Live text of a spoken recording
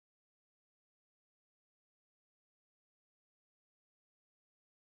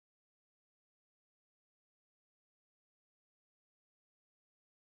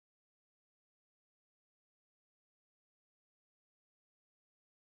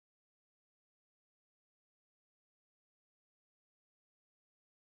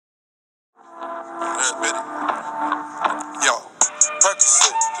wanna admit it. Yo,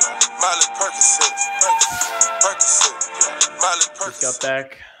 Percocet, Miley Percocet, Miley Percocet. Just got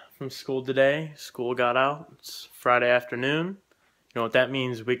back from school today. School got out. It's Friday afternoon. You know what that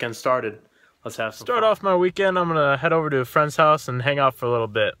means? Weekend started. Let's have some fun. Off my weekend. I'm gonna head over to a friend's house and hang out for a little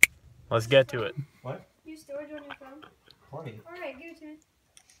bit. Let's get to it. What? You storage on your phone? Plenty. Alright, give it to me.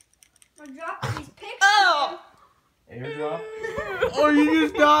 I'll drop these pictures. Oh! Airdrop? Oh, you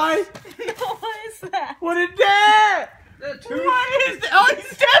just died? What is that? What is that? That tooth. What is that? Oh, he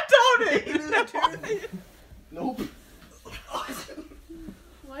stepped on it! He stepped on it. Nope.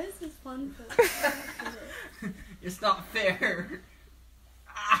 Why is this fun for? It's not fair.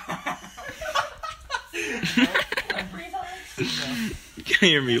 You can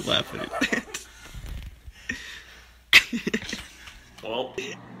hear me laughing at that. Well,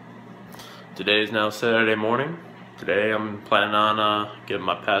 today is now Saturday morning. Today I'm planning on getting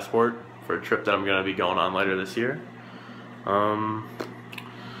my passport for a trip that I'm going to be going on later this year.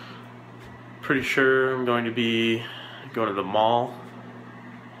 Pretty sure I'm going to be going to the mall,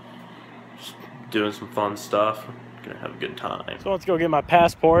 just doing some fun stuff. Gonna have a good time. So let's go get my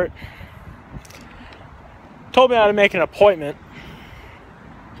passport. Told me how to make an appointment,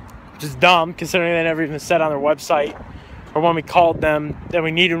 which is dumb considering they never even said on their website or when we called them that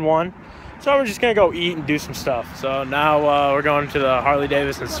we needed one. So we're just gonna go eat and do some stuff. So now we're going to the Harley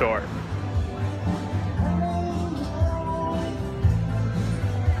Davidson store.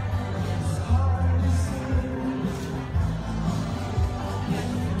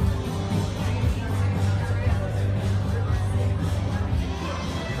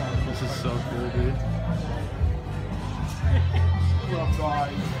 This is so cool, dude. Rough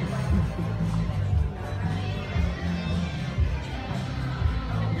guy.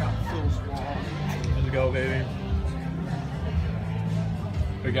 We got Phil's wall. Let's go, baby.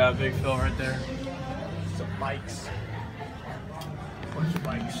 We got a big Phil right there. Some bikes. Bunch of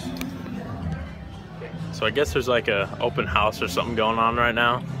bikes. So I guess there's like a open house or something going on right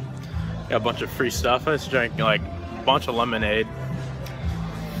now. Got a bunch of free stuff. I just drank like a bunch of lemonade.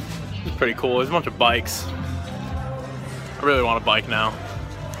 It's pretty cool. There's a bunch of bikes. I really want a bike now.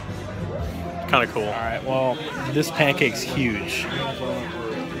 Kind of cool. All right, well, this pancake's huge.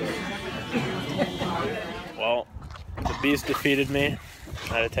 Well, the beast defeated me.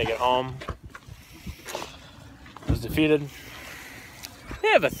 I had to take it home. I was defeated. They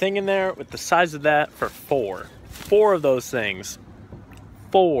have a thing in there with the size of that for 4. 4 of those things.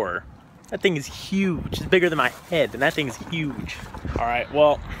 4. That thing is huge. It's bigger than my head, and that thing is huge. All right,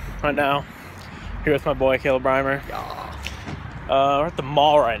 well, right now, here with my boy, Caleb Reimer. We're at the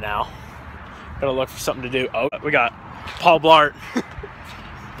mall right now. Gotta look for something to do. Oh, we got Paul Blart.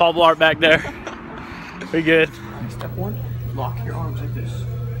 Paul Blart back there. We good? Step 1, lock your arms like this.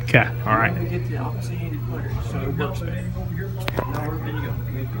 Okay, all right. You get the opposite-handed putter, so it works better. Now where you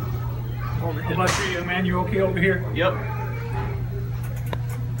go? Over here. Bless you, man. You okay over here? Yep.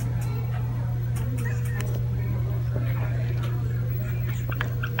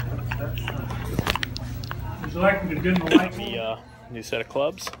 Would you like me to dim the light? The new set of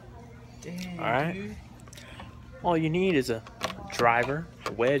clubs. Dang, All right. dude. All you need is a driver,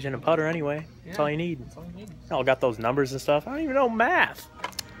 a wedge, and a putter anyway. That's all you need. That's all you need. Y'all got those numbers and stuff. I don't even know math.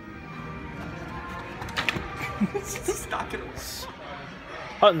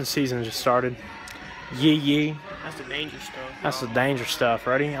 Hunting season just started. Yee. That's the danger stuff. That's the danger stuff.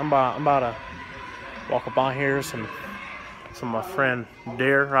 Ready? I'm about to walk up on here. Some of my friend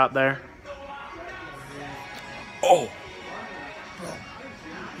deer right there. Oh!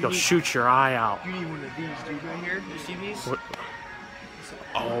 You'll shoot your eye out. You need one of these, dude, right here. You see these? What?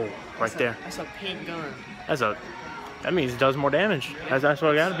 Oh, right there. That's a paint gun. That means it does more damage. That's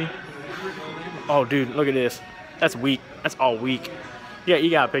what it gotta be. Oh, dude, look at this. That's weak. That's all weak. Yeah,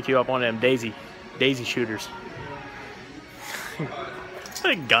 you gotta pick you up one of them daisy shooters.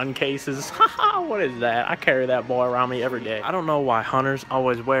 Like gun cases. Haha, what is that? I carry that boy around me every day. I don't know why hunters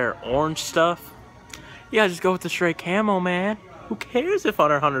always wear orange stuff. Yeah, just go with the straight camo, man. Who cares if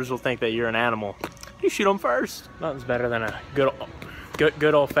other hunters will think that you're an animal? You shoot them first. Nothing's better than a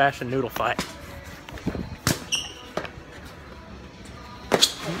good old-fashioned noodle fight.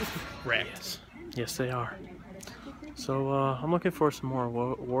 Rats. Yes, they are. So, I'm looking for some more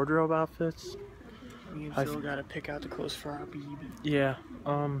wardrobe outfits. Me and Phil gotta pick out the clothes for our baby. Yeah,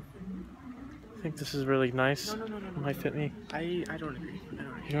 I think this is really nice. No. It might fit me. I don't agree.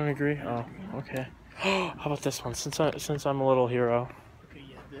 You don't agree? Oh, okay. How about this one? Since I'm a little hero. Okay,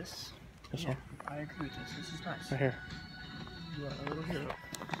 yeah, this. This one? I agree with this. This is nice. Right here. You are a little hero.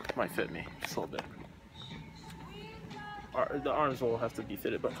 Might fit me just a little bit. The arms will have to be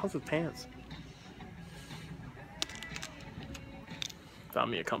fitted, but it comes with pants.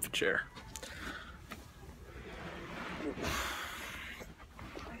 Found me a comfy chair.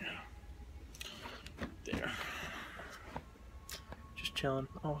 There. Just chilling.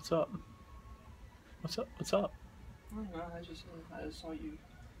 Oh, what's up? What's up? What's up? I don't know. I just saw you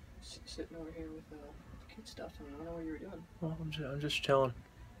sitting over here with kid stuff, and I don't know what you were doing. Well, I'm just chilling.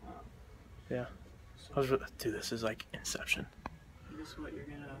 Wow. Yeah. So, Dude, this is like Inception. is this what you're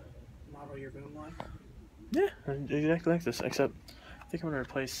gonna model your room like? Yeah, exactly like this. Except, I think I'm gonna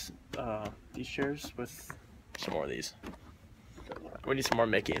replace these chairs with some more of these. We need some more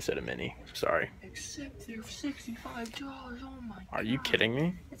Mickey instead of Minnie. Sorry. Except they're $65. Oh my god. Are you kidding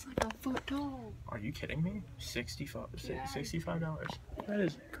me? It's like a foot tall. Are you kidding me? $65. That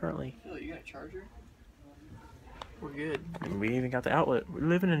is currently. Phil, you got a charger? We're good. We even got the outlet. We're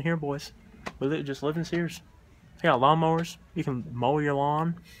living in here, boys. Just live in Sears. We got lawnmowers. You can mow your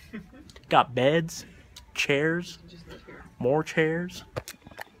lawn. Got beds, chairs, Just live here. more chairs.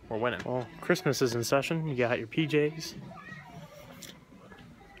 We're winning. Well, Christmas is in session. You got your PJs.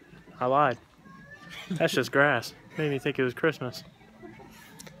 I lied. That's just grass. Made me think it was Christmas.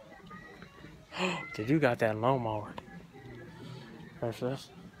 They do got that lawnmower. Ready for this?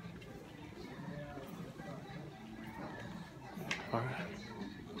 Alright.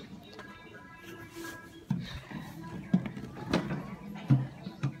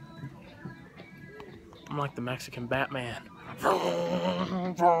 I'm like the Mexican Batman. I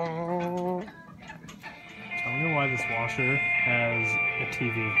don't know why this washer has a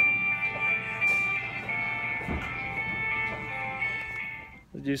TV.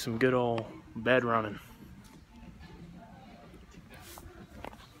 Let's do some good old bed running.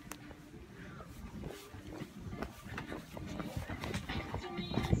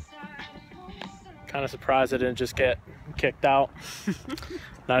 Kind of surprised I didn't just get kicked out.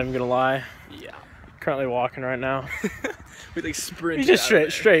 Not even gonna lie. Yeah. Currently walking right now. We like sprinted. He just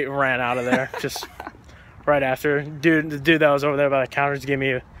straight ran out of there. Just right after. The dude that was over there by the counters gave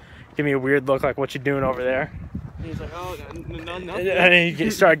me a weird look, like, what you doing over there? He's like, oh, no, nothing. And he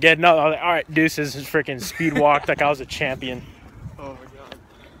started getting up. I was like, all right, deuces. Freaking speed walked like I was a champion. Oh my god.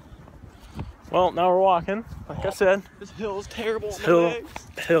 Well, now we're walking. Like I said, This hill's terrible. this on my legs.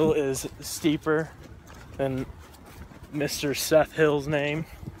 hill is steeper than Mr. Seth Hill's name.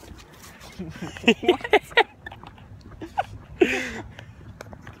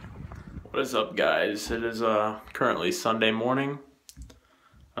 What is up, guys? It is currently Sunday morning.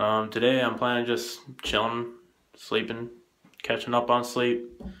 Today I'm planning just chilling, sleeping, catching up on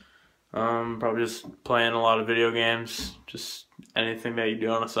sleep. Probably just playing a lot of video games, just anything that you do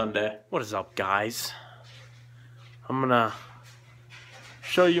on a Sunday. What is up, guys? I'm gonna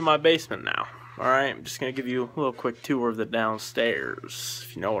show you my basement now. Alright, I'm just gonna give you a little quick tour of the downstairs,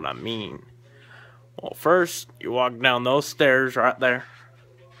 if you know what I mean. Well, first, you walk down those stairs right there.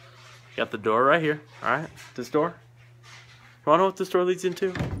 You got the door right here, alright? This door. You wanna know what this door leads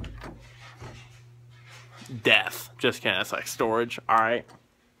into? Death. Just kidding, it's like storage, alright?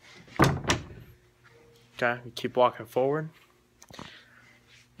 Okay, you keep walking forward.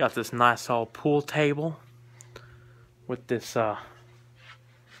 Got this nice old pool table with this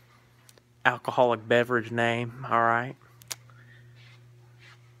alcoholic beverage name, alright?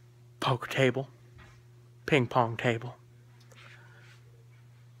 Poker table. Ping pong table.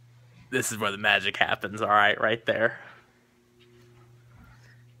 This is where the magic happens, alright, right there.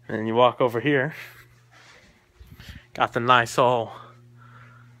 And then you walk over here. Got the nice old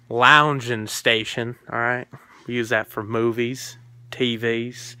lounging station, alright? We use that for movies,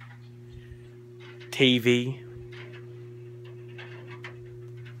 TVs, TV.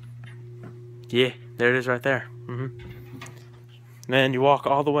 Yeah, there it is right there. Then you walk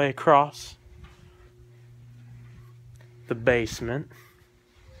all the way across the basement.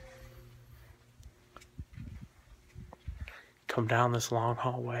 Come down this long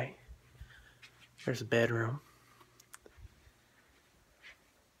hallway. There's a bedroom.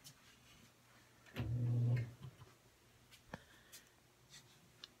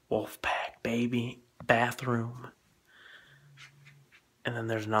 Wolfpack, baby. Bathroom. And then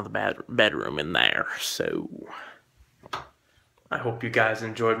there's another bedroom in there. So, I hope you guys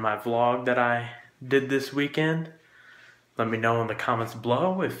enjoyed my vlog that I did this weekend. Let me know in the comments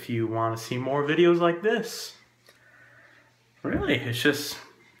below if you want to see more videos like this. Really, it's just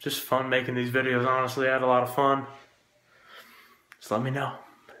fun making these videos, honestly. I had a lot of fun. Just let me know.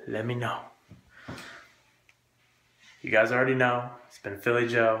 Let me know. You guys already know. It's been Philly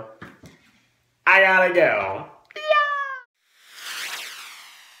Joe. I gotta go.